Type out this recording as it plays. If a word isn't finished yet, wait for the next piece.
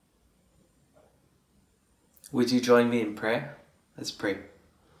Would you join me in prayer? Let's pray.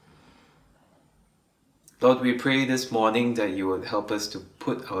 Lord, we pray this morning that you would help us to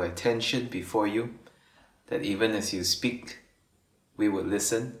put our attention before you, that even as you speak, we would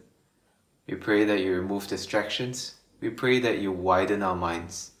listen. We pray that you remove distractions. We pray that you widen our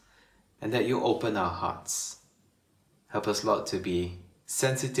minds and that you open our hearts. Help us, Lord, to be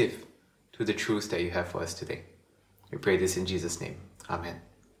sensitive to the truths that you have for us today. We pray this in Jesus' name. Amen.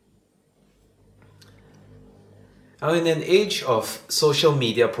 Now, in an age of social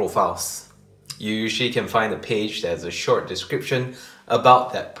media profiles, you usually can find a page that has a short description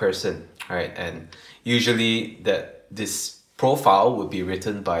about that person, right? And usually that this profile would be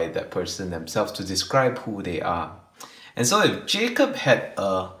written by that person themselves to describe who they are. And so if Jacob had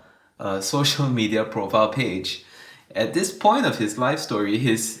a social media profile page, at this point of his life story,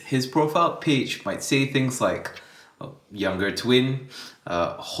 his profile page might say things like younger twin,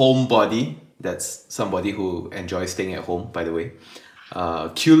 homebody, that's somebody who enjoys staying at home, by the way,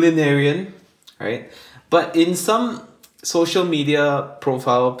 culinarian, right? But in some social media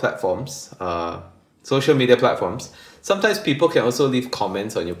platforms, sometimes people can also leave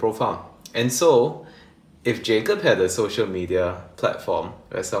comments on your profile. And so, if Jacob had a social media platform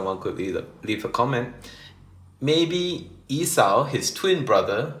where someone could leave a comment, maybe Esau, his twin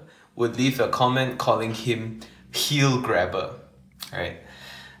brother, would leave a comment calling him heel grabber, right?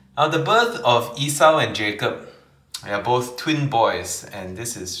 Now, the birth of Esau and Jacob, they are both twin boys, and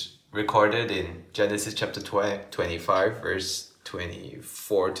this is recorded in Genesis chapter 25, verse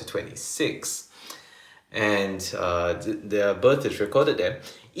 24 to 26. And their birth is recorded there.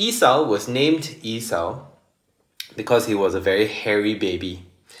 Esau was named Esau because he was a very hairy baby.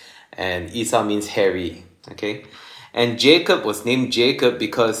 And Esau means hairy, okay? And Jacob was named Jacob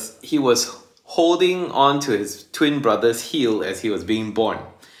because he was holding on to his twin brother's heel as he was being born.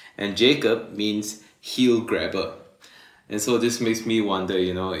 And Jacob means heel grabber. And so this makes me wonder,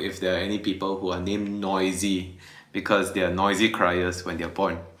 if there are any people who are named Noisy because they are noisy criers when they're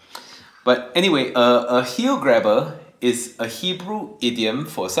born. But anyway, a heel grabber is a Hebrew idiom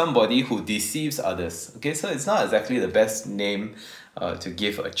for somebody who deceives others. Okay, so it's not exactly the best name to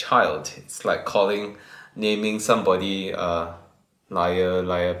give a child. It's like naming somebody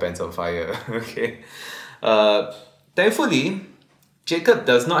liar, pants on fire. Okay. Thankfully, Jacob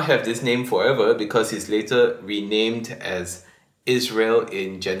does not have this name forever because he's later renamed as Israel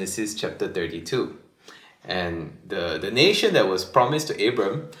in Genesis chapter 32. And the nation that was promised to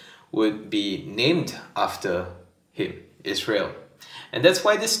Abram would be named after him, Israel. And that's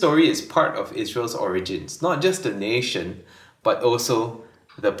why this story is part of Israel's origins, not just the nation, but also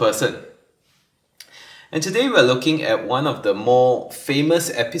the person. And today we're looking at one of the more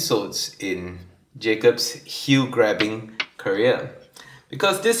famous episodes in Jacob's heel-grabbing career.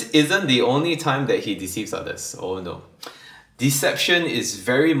 Because this isn't the only time that he deceives others. Oh no. Deception is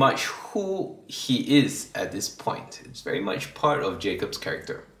very much who he is at this point. It's very much part of Jacob's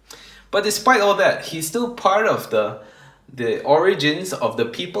character. But despite all that, he's still part of the origins of the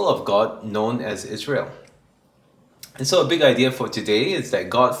people of God known as Israel. And so a big idea for today is that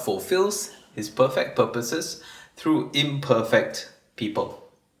God fulfills his perfect purposes through imperfect people.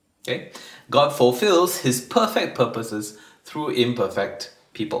 Okay? God fulfills his perfect purposes through imperfect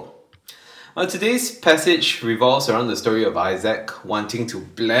people. Now, today's passage revolves around the story of Isaac wanting to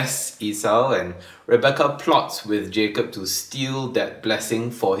bless Esau, and Rebekah plots with Jacob to steal that blessing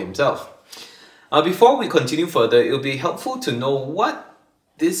for himself. Now, before we continue further, it will be helpful to know what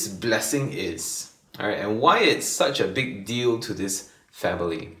this blessing is, all right, and why it's such a big deal to this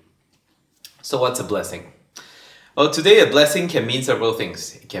family. So what's a blessing? Well, today a blessing can mean several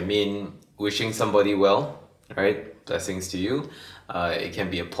things. It can mean wishing somebody well, right? Blessings to you. It can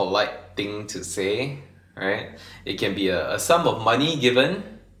be a polite thing to say, right? It can be a sum of money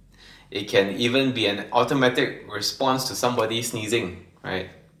given. It can even be an automatic response to somebody sneezing, right?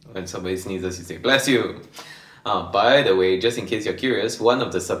 When somebody sneezes, you say, bless you. By the way, just in case you're curious, one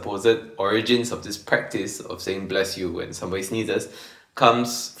of the supposed origins of this practice of saying bless you when somebody sneezes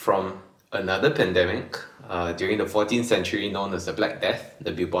comes from another pandemic during the 14th century known as the Black Death,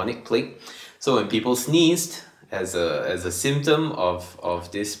 the bubonic plague. So when people sneezed as a symptom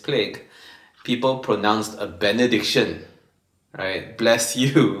of this plague, people pronounced a benediction, right? Bless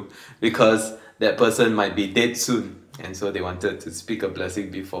you, because that person might be dead soon. And so they wanted to speak a blessing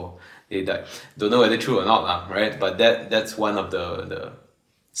before they died. Don't know whether true or not, right? But that's one of the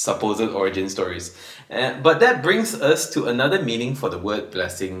supposed origin stories. But that brings us to another meaning for the word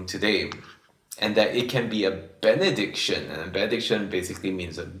blessing today. And that it can be a benediction. And a benediction basically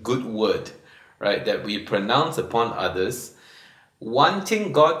means a good word, right? That we pronounce upon others,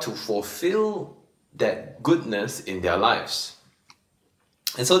 wanting God to fulfill that goodness in their lives.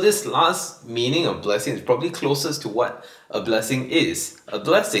 And so this last meaning of blessing is probably closest to what a blessing is. A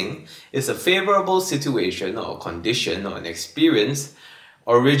blessing is a favorable situation or condition or an experience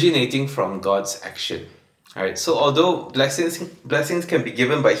originating from God's action. Alright, so although blessings can be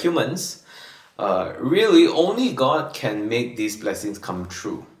given by humans, really only God can make these blessings come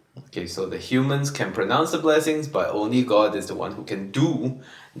true. Okay, so the humans can pronounce the blessings, but only God is the one who can do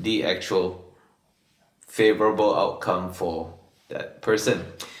the actual favorable outcome for that person.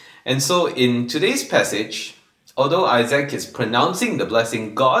 And so in today's passage, although Isaac is pronouncing the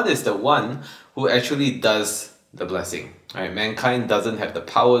blessing, God is the one who actually does the blessing. Right? Mankind doesn't have the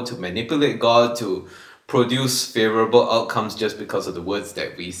power to manipulate God to produce favorable outcomes just because of the words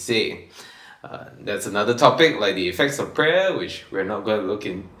that we say. That's another topic, like the effects of prayer, which we're not going to look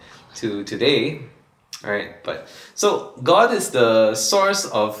into today. Right? But so God is the source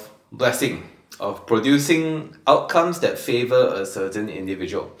of blessing, of producing outcomes that favor a certain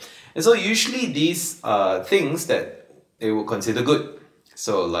individual. And so usually these are things that they will consider good.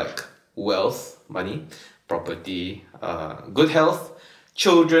 So like wealth, money, property, good health,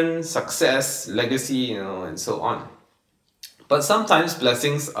 children, success, legacy, and so on. But sometimes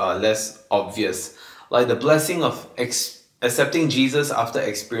blessings are less obvious, like the blessing of accepting Jesus after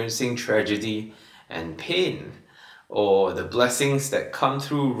experiencing tragedy and pain, or the blessings that come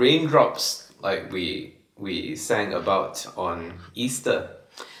through raindrops, like we sang about on Easter.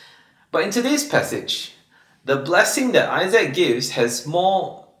 But in today's passage, the blessing that Isaac gives has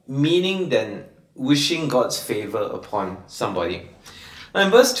more meaning than wishing God's favor upon somebody. Now in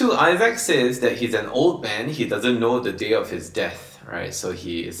verse 2, Isaac says that he's an old man, he doesn't know the day of his death, right? So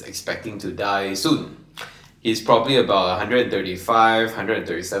he is expecting to die soon. He's probably about 135,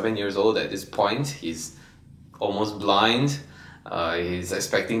 137 years old at this point. He's almost blind. He's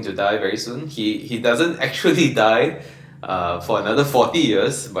expecting to die very soon. He doesn't actually die for another 40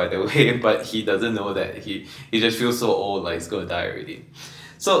 years, by the way, but he doesn't know that. He just feels so old, like he's going to die already.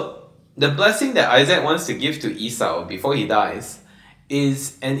 So the blessing that Isaac wants to give to Esau before he dies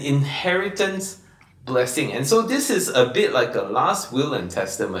is an inheritance blessing. And so this is a bit like a last will and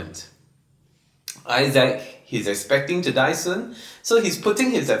testament. Isaac, he's expecting to die soon, so he's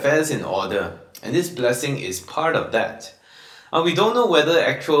putting his affairs in order. And this blessing is part of that. We don't know whether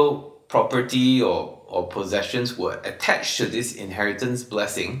actual property or possessions were attached to this inheritance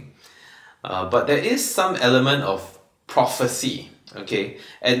blessing, but there is some element of prophecy, okay?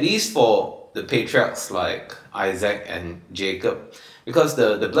 At least for the patriarchs like Isaac and Jacob, because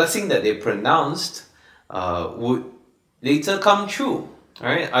the blessing that they pronounced would later come true,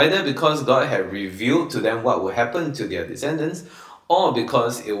 right? Either because God had revealed to them what would happen to their descendants, or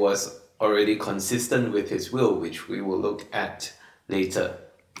because it was already consistent with his will, which we will look at later.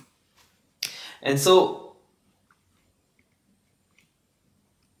 And so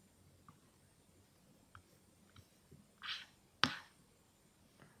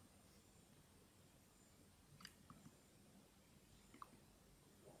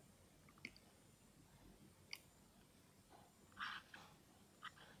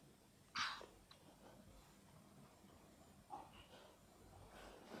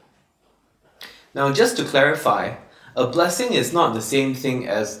now, just to clarify, a blessing is not the same thing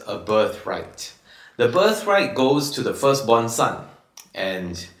as a birthright. The birthright goes to the firstborn son,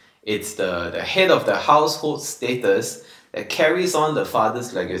 and it's the head of the household status that carries on the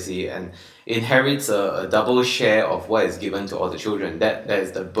father's legacy and inherits a double share of what is given to all the children. That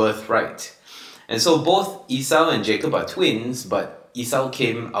is the birthright. And so both Esau and Jacob are twins, but Esau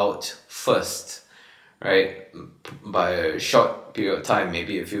came out first, right? By a short period of time,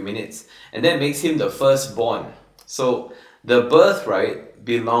 maybe a few minutes. And that makes him the firstborn. So the birthright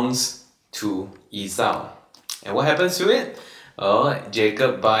belongs to Esau. And what happens to it?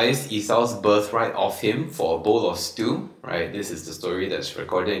 Jacob buys Esau's birthright off him for a bowl of stew, right? This is the story that's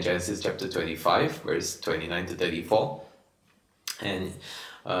recorded in Genesis chapter 25, verse 29 to 34. And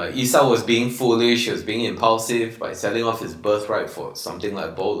Esau was being foolish, he was being impulsive by selling off his birthright for something like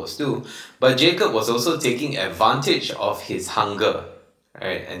a bowl of stew. But Jacob was also taking advantage of his hunger,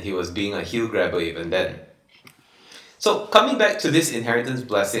 right? And he was being a heel grabber even then. So coming back to this inheritance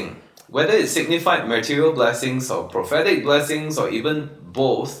blessing, whether it signified material blessings or prophetic blessings or even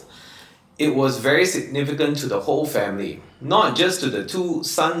both, it was very significant to the whole family. Not just to the two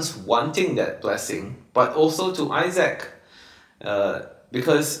sons wanting that blessing, but also to Isaac.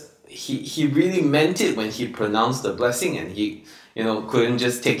 Because he really meant it when he pronounced the blessing, and he couldn't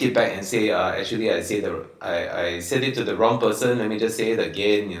just take it back and say, actually I said it to the wrong person, let me just say it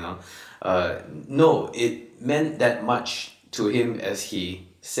again. No, it meant that much to him as he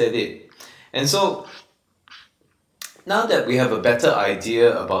said it. And so, now that we have a better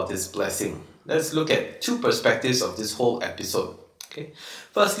idea about this blessing, let's look at two perspectives of this whole episode. Okay,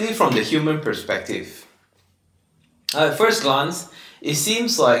 firstly, from the human perspective. At first glance, it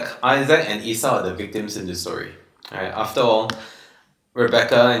seems like Isaac and Esau are the victims in this story. Right? After all,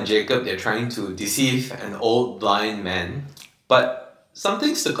 Rebecca and Jacob, they're trying to deceive an old blind man. But some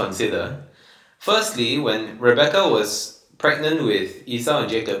things to consider. Firstly, when Rebecca was pregnant with Esau and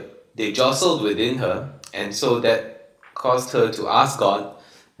Jacob, they jostled within her, and so that caused her to ask God,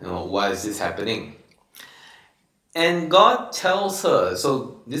 why is this happening? And God tells her,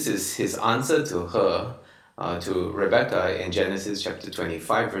 so this is his answer to her, to Rebecca in Genesis chapter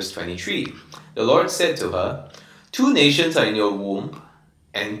 25, verse 23. The Lord said to her, 2 nations are in your womb,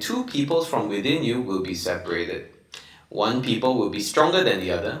 and 2 peoples from within you will be separated. One people will be stronger than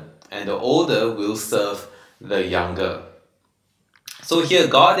the other, and the older will serve the younger. So here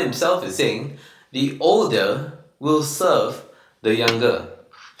God himself is saying, the older will serve the younger.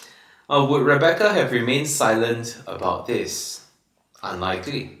 Would Rebecca have remained silent about this?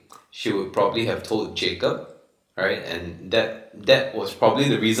 Unlikely. She would probably have told Jacob, right? And that was probably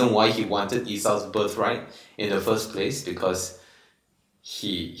the reason why he wanted Esau's birthright in the first place, because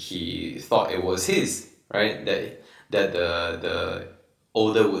he thought it was his, right? That the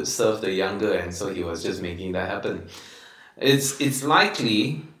older would serve the younger, and so he was just making that happen. It's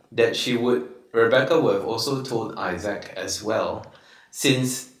likely that Rebecca would have also told Isaac as well,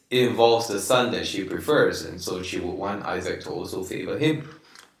 since it involves the son that she prefers, and so she would want Isaac to also favor him.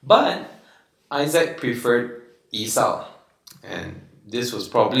 But Isaac preferred Esau, and this was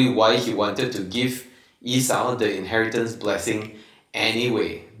probably why he wanted to give Esau the inheritance blessing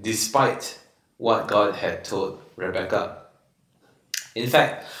anyway, despite what God had told Rebecca. In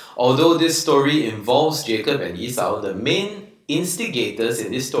fact, although this story involves Jacob and Esau, the main instigators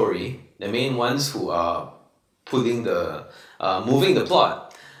in this story, the main ones who are moving the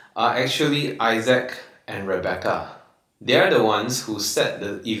plot, are actually Isaac and Rebecca. They are the ones who set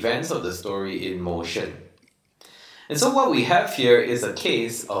the events of the story in motion. And so what we have here is a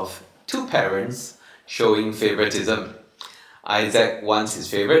case of 2 parents showing favoritism. Isaac wants his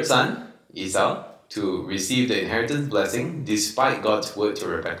favorite son, Esau, to receive the inheritance blessing despite God's word to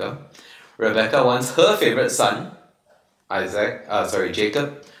Rebecca. Rebecca wants her favorite son,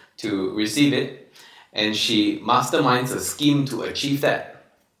 Jacob, to receive it, and she masterminds a scheme to achieve that.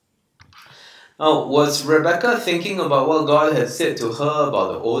 Now, was Rebecca thinking about what God had said to her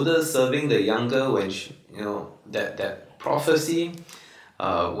about the older serving the younger when she, that prophecy,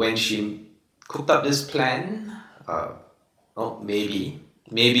 when she cooked up this plan?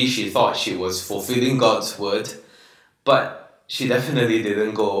 Maybe she thought she was fulfilling God's word, but she definitely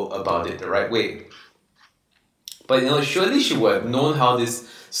didn't go about it the right way. But surely she would have known how this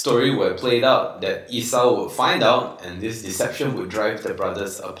story would have played out, that Esau would find out and this deception would drive the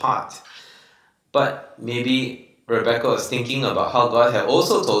brothers apart. But maybe Rebecca was thinking about how God had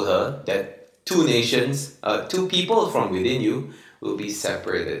also told her that 2 nations, 2 people from within you will be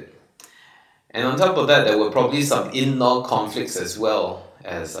separated. And on top of that, there were probably some in-law conflicts as well,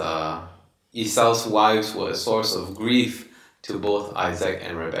 as Esau's wives were a source of grief to both Isaac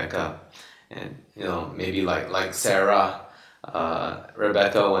and Rebecca. And maybe like Sarah,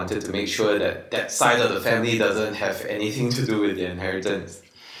 Rebecca wanted to make sure that side of the family doesn't have anything to do with the inheritance.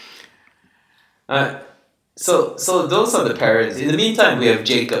 So those are the parents. In the meantime, we have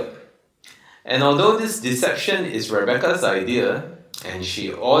Jacob. And although this deception is Rebecca's idea, and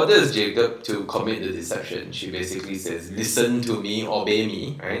she orders Jacob to commit the deception, she basically says, listen to me, obey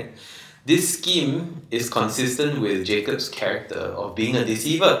me, right? This scheme is consistent with Jacob's character of being a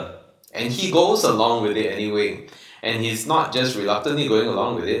deceiver. And he goes along with it anyway. And he's not just reluctantly going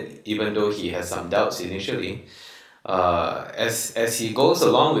along with it, even though he has some doubts initially. As he goes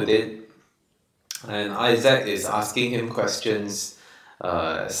along with it, and Isaac is asking him questions,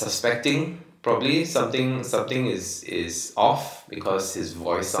 suspecting probably something is off because his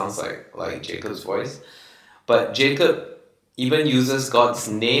voice sounds like Jacob's voice. But Jacob even uses God's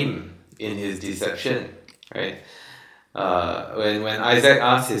name in his deception, right? When Isaac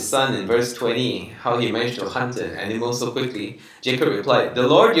asked his son in verse 20 how he managed to hunt an animal so quickly, Jacob replied, "The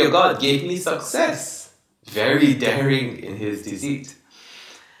Lord your God gave me success." Very daring in his deceit.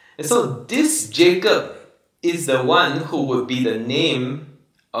 And so this Jacob is the one who would be the name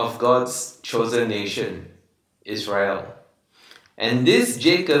of God's chosen nation, Israel. And this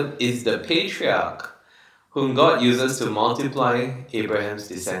Jacob is the patriarch whom God uses to multiply Abraham's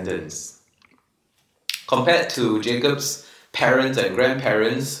descendants. Compared to Jacob's parents and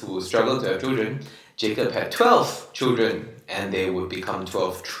grandparents who struggled to have children, Jacob had 12 children, and they would become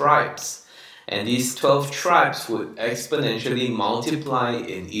 12 tribes. And these 12 tribes would exponentially multiply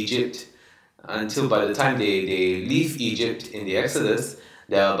in Egypt until by the time they leave Egypt in the Exodus,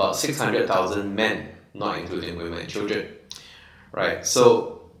 there are about 600,000 men, not including women and children. Right?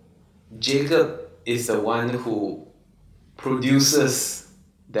 So Jacob is the one who produces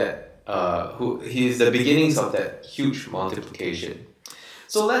that, he is the beginnings of that huge multiplication.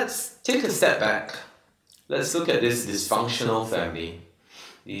 So let's take a step back. Let's look at this dysfunctional family,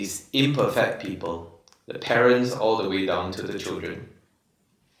 these imperfect people, the parents all the way down to the children.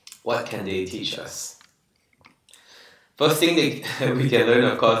 What can they teach us? First thing we can learn,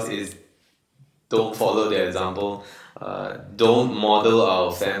 of course, is don't follow their example. Don't model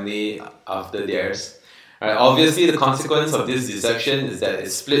our family after theirs. Right, obviously, the consequence of this deception is that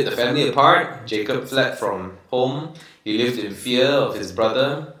it split the family apart. Jacob fled from home. He lived in fear of his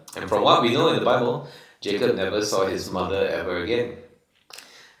brother. And from what we know in the Bible, Jacob never saw his mother ever again.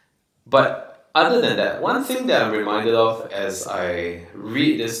 But other than that, one thing that I'm reminded of as I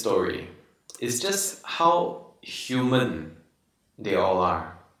read this story is just how human they all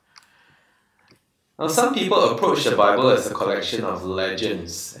are. Now, some people approach the Bible as a collection of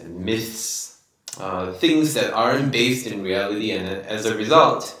legends and myths, things that aren't based in reality, and as a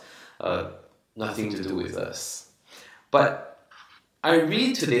result, nothing to do with us. But I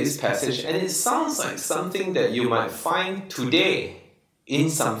read today's passage and it sounds like something that you might find today in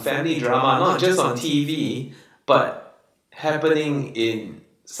some family drama, not just on TV, but happening in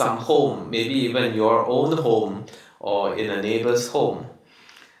some home, maybe even your own home or in a neighbor's home.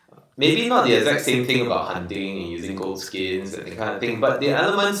 Maybe not the exact same thing about hunting and using gold skins and that kind of thing, but the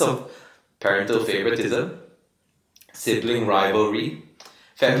elements of parental favoritism, sibling rivalry,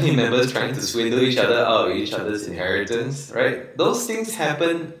 family members trying to swindle each other out of each other's inheritance, right? Those things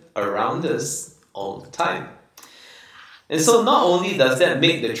happen around us all the time. And so not only does that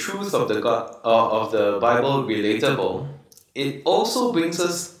make the truth of the Bible relatable, it also brings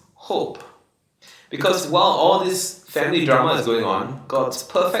us hope. Because while all this family drama is going on, God's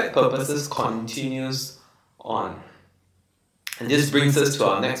perfect purposes continues on. And this brings us to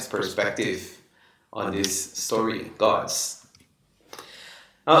our next perspective on this story, God's.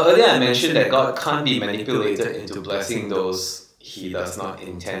 Now, earlier I mentioned that God can't be manipulated into blessing those he does not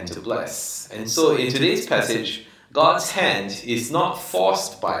intend to bless. And so in today's passage, God's hand is not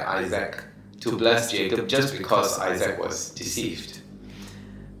forced by Isaac to bless Jacob just because Isaac was deceived.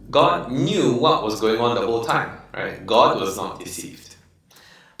 God knew what was going on the whole time, right? God was not deceived.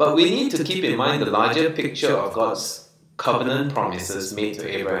 But we need to keep in mind the larger picture of God's covenant promises made to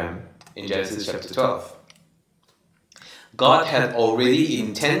Abraham in Genesis chapter 12. God had already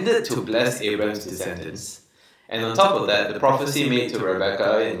intended to bless Abraham's descendants. And on top of that, the prophecy made to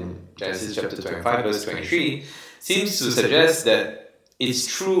Rebekah in Genesis chapter 25, verse 23, seems to suggest that it's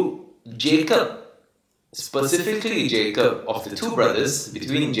through Jacob, specifically Jacob, of the two brothers,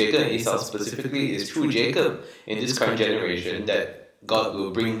 between Jacob and Esau specifically, is through Jacob in this current generation that God will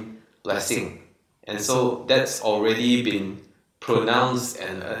bring blessing. And so that's already been pronounced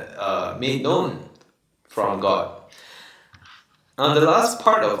and made known from God. Now, the last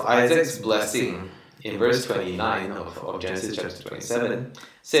part of Isaac's blessing in verse 29 of Genesis chapter 27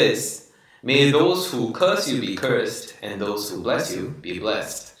 says, "May those who curse you be cursed, and those who bless you be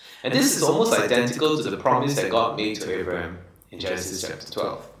blessed." And this is almost identical to the promise that God made to Abraham in Genesis chapter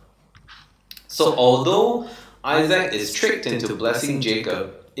 12. So although Isaac is tricked into blessing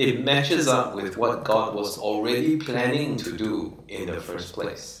Jacob, it matches up with what God was already planning to do in the first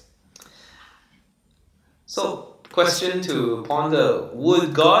place. So, question to ponder: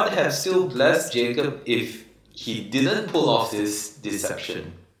 would God have still blessed Jacob if he didn't pull off this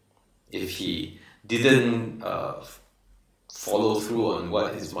deception? If he didn't follow through on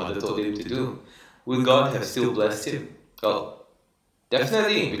what his mother told him to do? Would God have still blessed him? Well,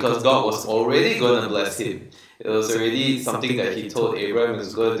 definitely, because God was already going to bless him. It was already something that he told Abraham he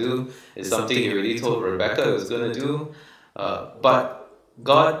was going to do. It's something he already told Rebekah he was going to do. But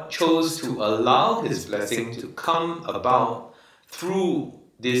God chose to allow his blessing to come about through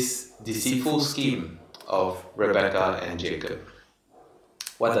this deceitful scheme of Rebekah and Jacob.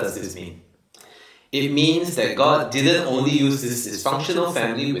 What does this mean? It means that God didn't only use this dysfunctional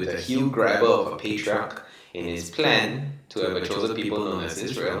family with a heel grabber of a patriarch in his plan to have a chosen people known as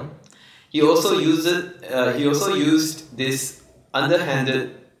Israel. He also used this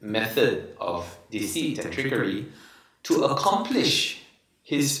underhanded method of deceit and trickery to accomplish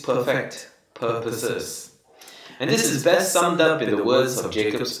his perfect purposes. And this is best summed up in the words of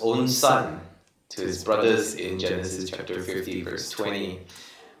Jacob's own son to his brothers in Genesis chapter 50, verse 20,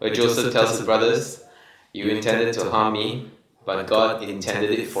 where Joseph tells his brothers, "You intended to harm me, but God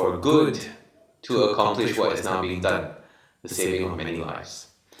intended it for good, to accomplish what is now being done, the saving of many lives.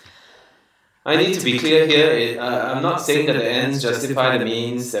 I need to be clear here, I'm not saying that the ends justify the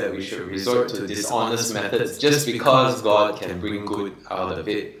means, that we should resort to dishonest methods just because God can bring good out of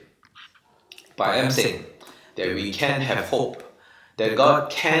it. But I am saying that we can have hope, that God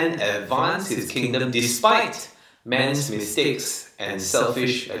can advance His kingdom despite man's mistakes and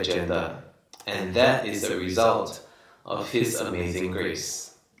selfish agenda, and that is the result of His amazing grace.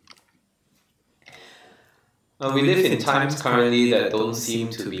 Now, we live in times currently that don't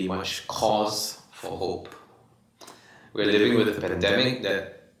seem to be much cause for hope. We're living with a pandemic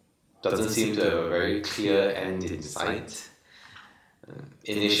that doesn't seem to have a very clear end in sight.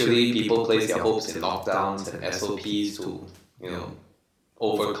 Initially, people placed their hopes in lockdowns and SOPs to,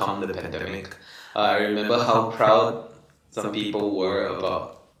 overcome the pandemic. I remember how proud some people were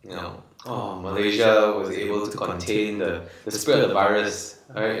about, Malaysia was able to contain the spread of the virus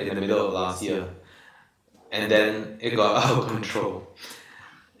right, in the middle of last year. And then it got out of control.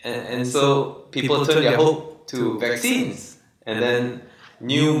 And so people turned their hope to vaccines. And then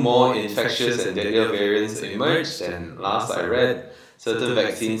new, more infectious and deadlier variants emerged. And last I read, certain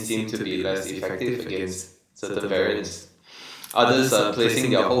vaccines seem to be less effective against certain variants. Others are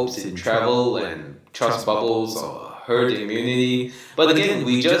placing their hopes in travel and trust bubbles or herd immunity. But again,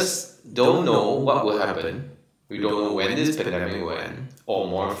 we just don't know what will happen. We don't know when this pandemic will end or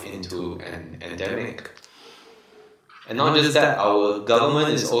morph into an endemic. And not just that, our government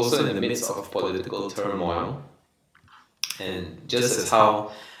is also in the midst of political turmoil. And just as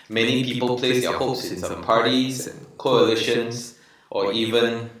how many people place their hopes in some parties and coalitions or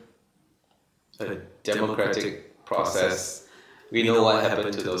even a democratic process, we know what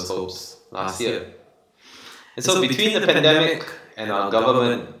happened to those hopes last year. And so between the pandemic and our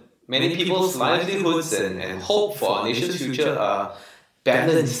government, many people's livelihoods and hope for our nation's future are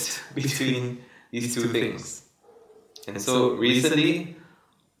balanced between these two things. And so recently,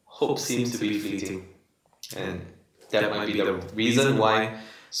 hope seems to be fleeting. And that might be the reason why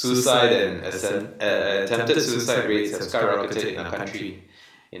suicide and attempted suicide rates have skyrocketed in our country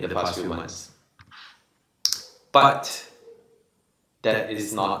in the past few months. But that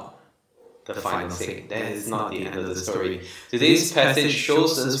is not the final say. That is not the end of the story. Today's passage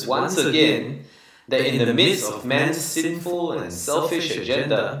shows us once again that in the midst of man's sinful and selfish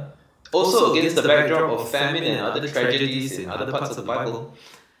agenda, also against the backdrop of famine and other tragedies in other parts of the Bible,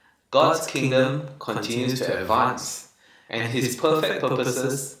 God's kingdom continues to advance and His perfect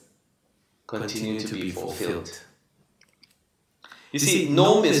purposes continue to be fulfilled. You see,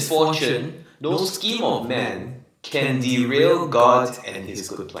 no misfortune, no scheme of man can derail God and His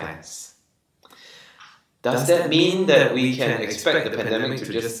good plans. Does that mean that we can expect the pandemic to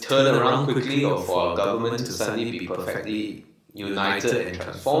just turn around quickly or for our government to suddenly be perfectly united and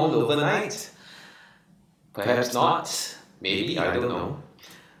transformed overnight? Perhaps not. Maybe, I don't know.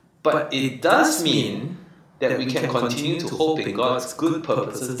 But it does mean that we can continue to hope in God's good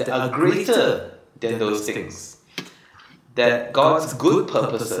purposes that are greater than those things. That God's good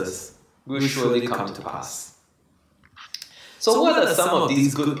purposes will surely come to pass. So what are some of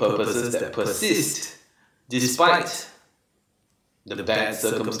these good purposes that persist despite the bad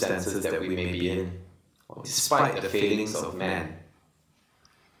circumstances that we may be in? Despite the failings of man?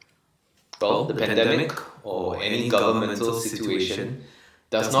 Well, the pandemic or any governmental situation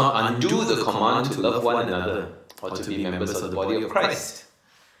does not undo the command to love one another or to be members of the body of Christ.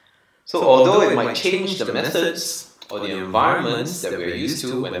 So although it might change the methods or the environments that we're used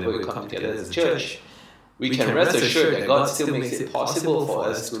to whenever we come together as a church, we can rest assured that God still makes it possible for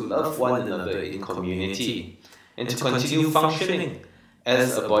us to love one another in community and to continue functioning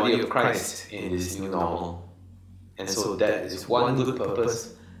as a body of Christ in this new normal. And so that is one good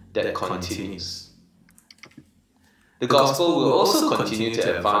purpose that continues. The gospel will also continue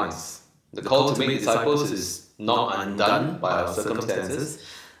to advance. The call to make disciples is not undone by our circumstances.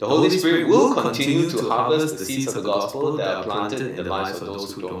 The Holy Spirit will continue to harvest the seeds of the gospel that are planted in the lives of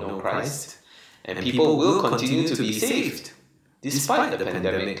those who don't know Christ. And people will continue to be saved despite the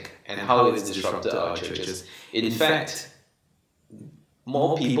pandemic and how it's disrupted our churches. In fact,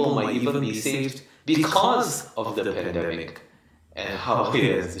 more people might even be saved because of the pandemic and how it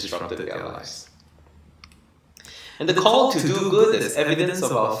has disrupted their lives. And the call to do good as evidence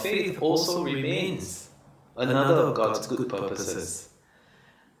of our faith also remains another of God's good purposes.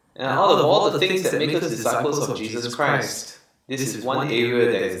 And out of all the things that make us disciples of Jesus Christ, this is one area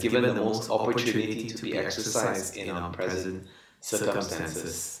that is given the most opportunity to be exercised in our present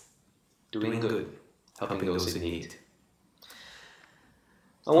circumstances. Doing good, helping those in need.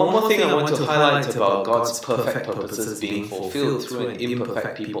 And one more thing I want to highlight about God's perfect purposes being fulfilled through an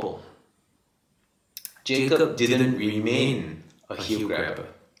imperfect people. Jacob didn't remain a heel grabber.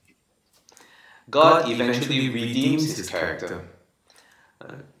 God eventually redeems his character.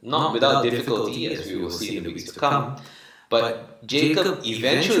 Not without difficulty, as we will see in the weeks to come, but Jacob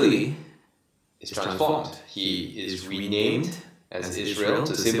eventually is transformed. He is renamed as Israel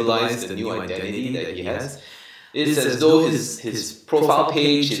to symbolize the new identity that he has. It's as though his profile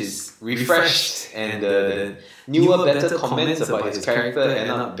page is refreshed and the newer, better comments about his character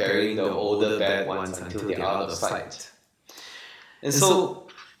end up burying the older, bad ones until they're out of sight. And so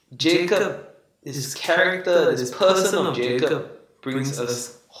Jacob, this character, this person of Jacob brings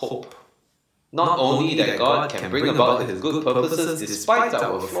us hope. Not only that God can bring about his good purposes despite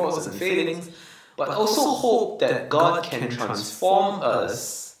our flaws and failings, but also hope that God can transform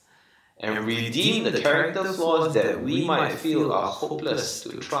us and redeem the character flaws that we might feel are hopeless to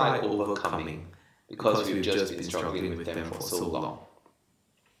try overcoming because we've just been struggling with them for so long.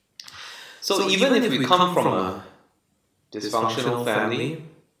 So even if we come from a dysfunctional family,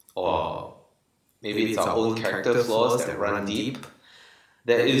 or maybe it's our own character flaws that run deep,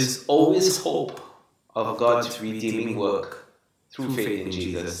 there is always hope of God's redeeming work through faith in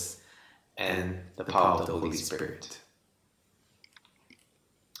Jesus and the power of the Holy Spirit.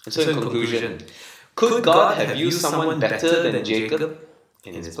 And so in conclusion, could God have used someone better than Jacob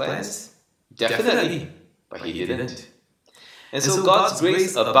in his plans? Definitely, but he didn't. And so God's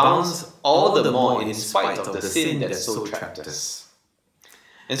grace abounds all the more in spite of the sin that so trapped us.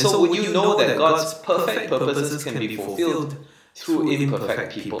 And so would you know that God's perfect purposes can be fulfilled through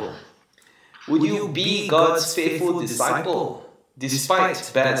imperfect people? Would you be God's faithful disciple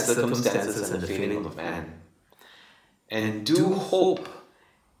despite bad circumstances and the failing of man? And do hope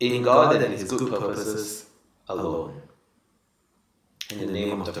in God and his good purposes alone. In the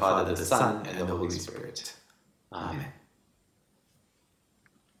name of the Father, the Son, and the Holy Spirit. Amen.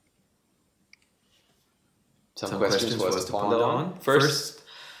 Some questions for us to ponder on. First,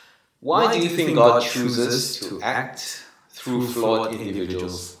 why do you think God chooses to act through flawed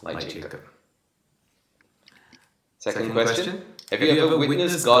individuals like Jacob? Second question, have you ever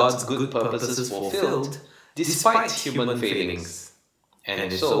witnessed God's good purposes fulfilled despite human failings?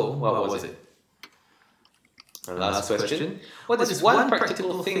 And if so, what was it? And last question, what is one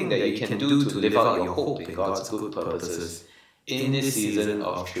practical thing that you can do to live out your hope in God's good purposes in this season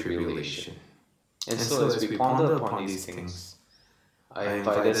of tribulation? And so as we ponder upon these things, I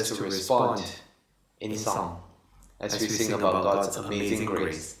invite us to respond in song as we sing about God's amazing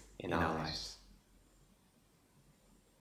grace in our lives.